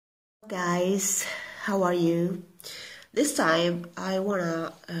guys, how are you? This time I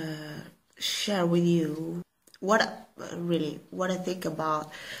wanna share with you what I think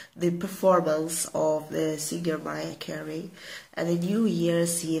about the performance of the singer Mariah Carey and the New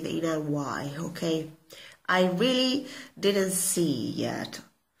Year's Eve in NY. Okay, I really didn't see yet,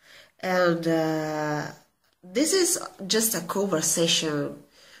 and this is just a conversation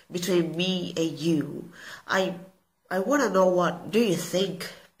between me and you. I want to know, what do you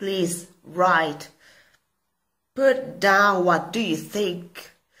think? Please write, put down what do you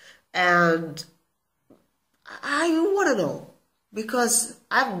think, and I want to know, because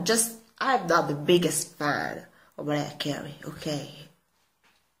I'm not the biggest fan of Mariah Carey, okay,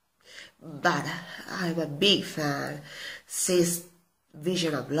 but I'm a big fan since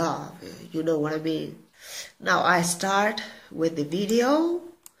Vision of Love, you know what I mean. Now I start with the video.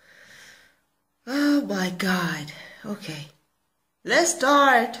 Oh my God, okay, let's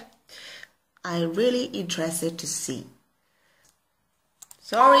start. I'm really interested to see.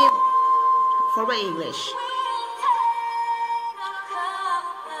 Sorry for my English.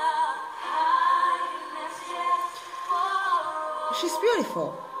 She's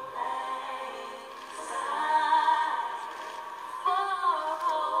beautiful.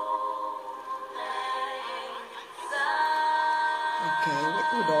 Okay,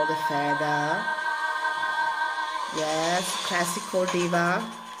 with all the feather. Yes, classical diva.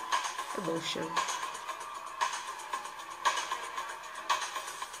 Emotion.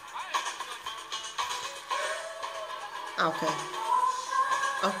 Okay.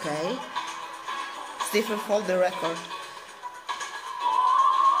 Okay. It's different from the record.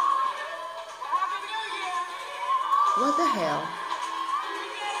 What the hell?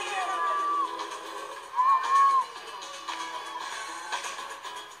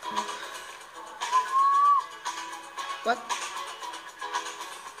 What?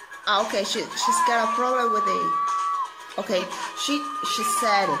 Ah, okay, she's got a problem with the... Okay, she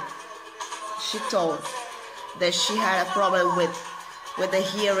said, she told that she had a problem with the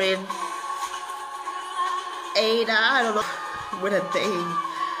hearing aid, I don't know, with a thing.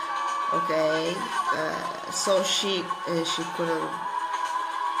 Okay, so she couldn't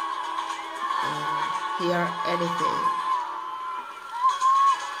hear anything.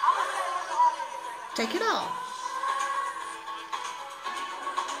 Take it off.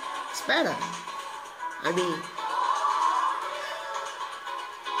 It's better. I mean,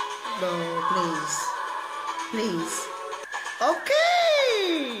 no, please.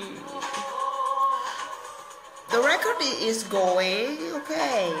 Okay. The record is going.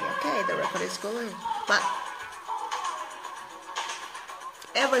 Okay, the record is going. But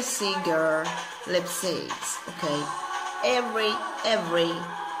every singer lip syncs. Okay, every.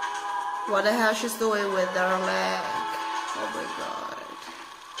 What the hell she's doing with her leg? Oh my God.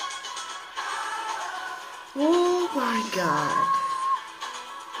 Oh my God.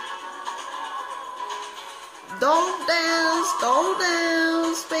 Don't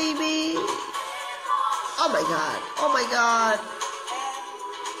dance, baby. Oh my God.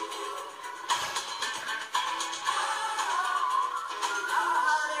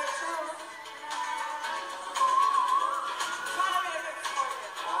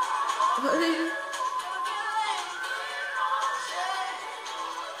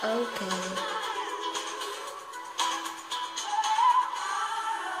 Okay.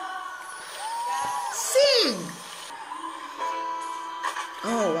 Sing!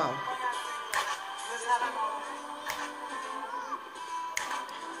 Oh wow.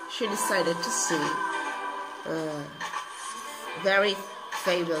 She decided to sing a very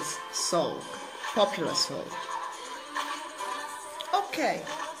famous song, popular song. Okay.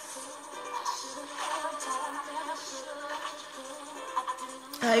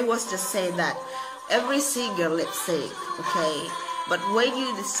 I was just saying that every singer lip sync, okay? But when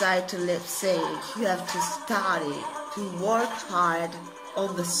you decide to lip sync, you have to study, to work hard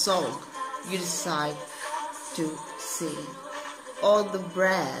on the song you decide to sing, on the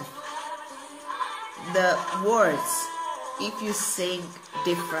breath, the words, if you sing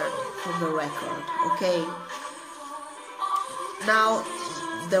different from the record, okay? Now,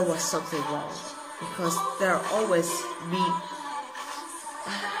 there was something wrong, because there always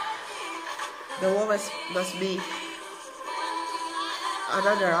must be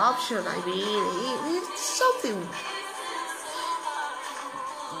another option. I mean, if something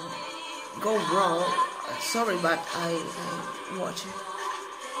go wrong, sorry, but I watch it.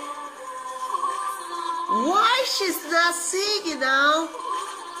 Why she's not singing now?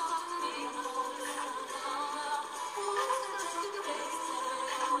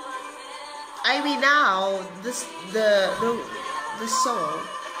 I mean, now the song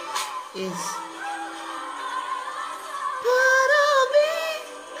is part of me,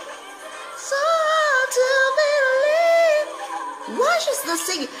 so hard to believe. Why she's not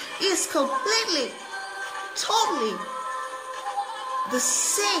singing? It's completely, totally the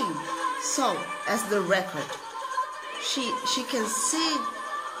same song as the record. She can sing.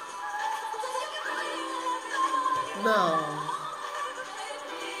 No,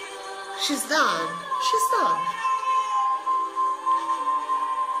 she's done. She's done.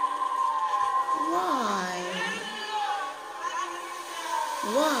 Why?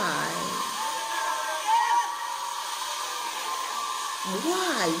 Why?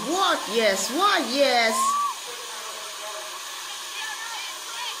 Why? What? Yes. What? Yes.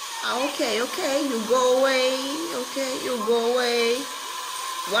 Okay, okay, you go away. Okay, you go away.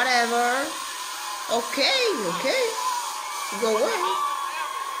 Whatever. Okay, okay. Go away.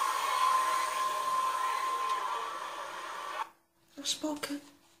 Unspoken.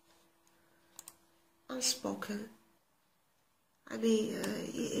 Unspoken. I mean,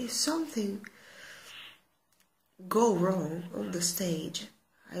 if something go wrong on the stage,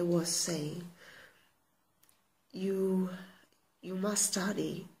 I was saying, you must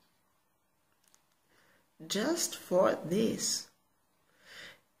study just for this.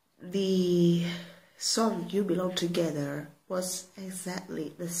 The song You Belong Together was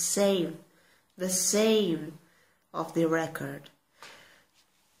exactly the same of the record.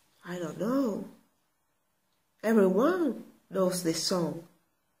 I don't know. Everyone knows this song.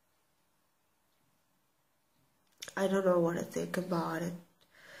 I don't know what to think about it.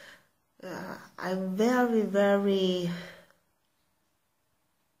 I'm very, very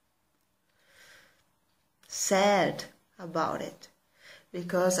sad about it,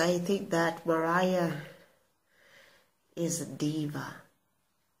 because I think that Mariah is a diva.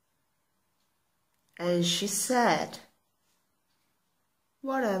 And she said,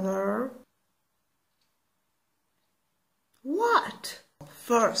 whatever. What?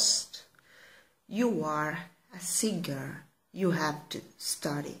 First, you are a singer. You have to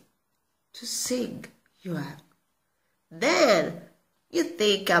study. To sing, you have. Then, you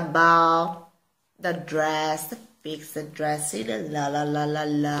think about the dress, the fix the dressing, and la la la la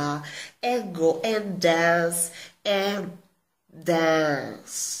la, and go and dance,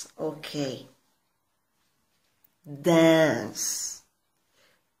 okay, dance,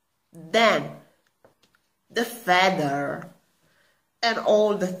 then the feather, and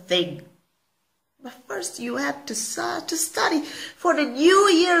all the thing. But first you have to study for the New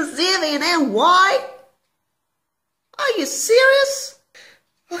Year's Eve, and why? Are you serious?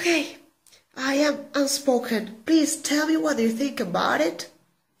 Okay. I am unspoken. Please tell me what you think about it.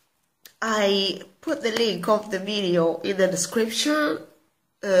 I put the link of the video in the description.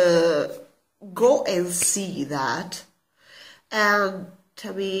 Go and see that. And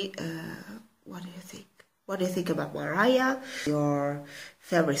tell me, what do you think? What do you think about Mariah? Your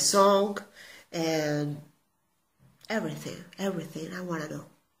favorite song? And everything. I want to know.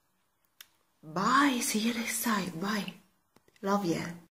 Bye. See you next time. Bye. Love ya.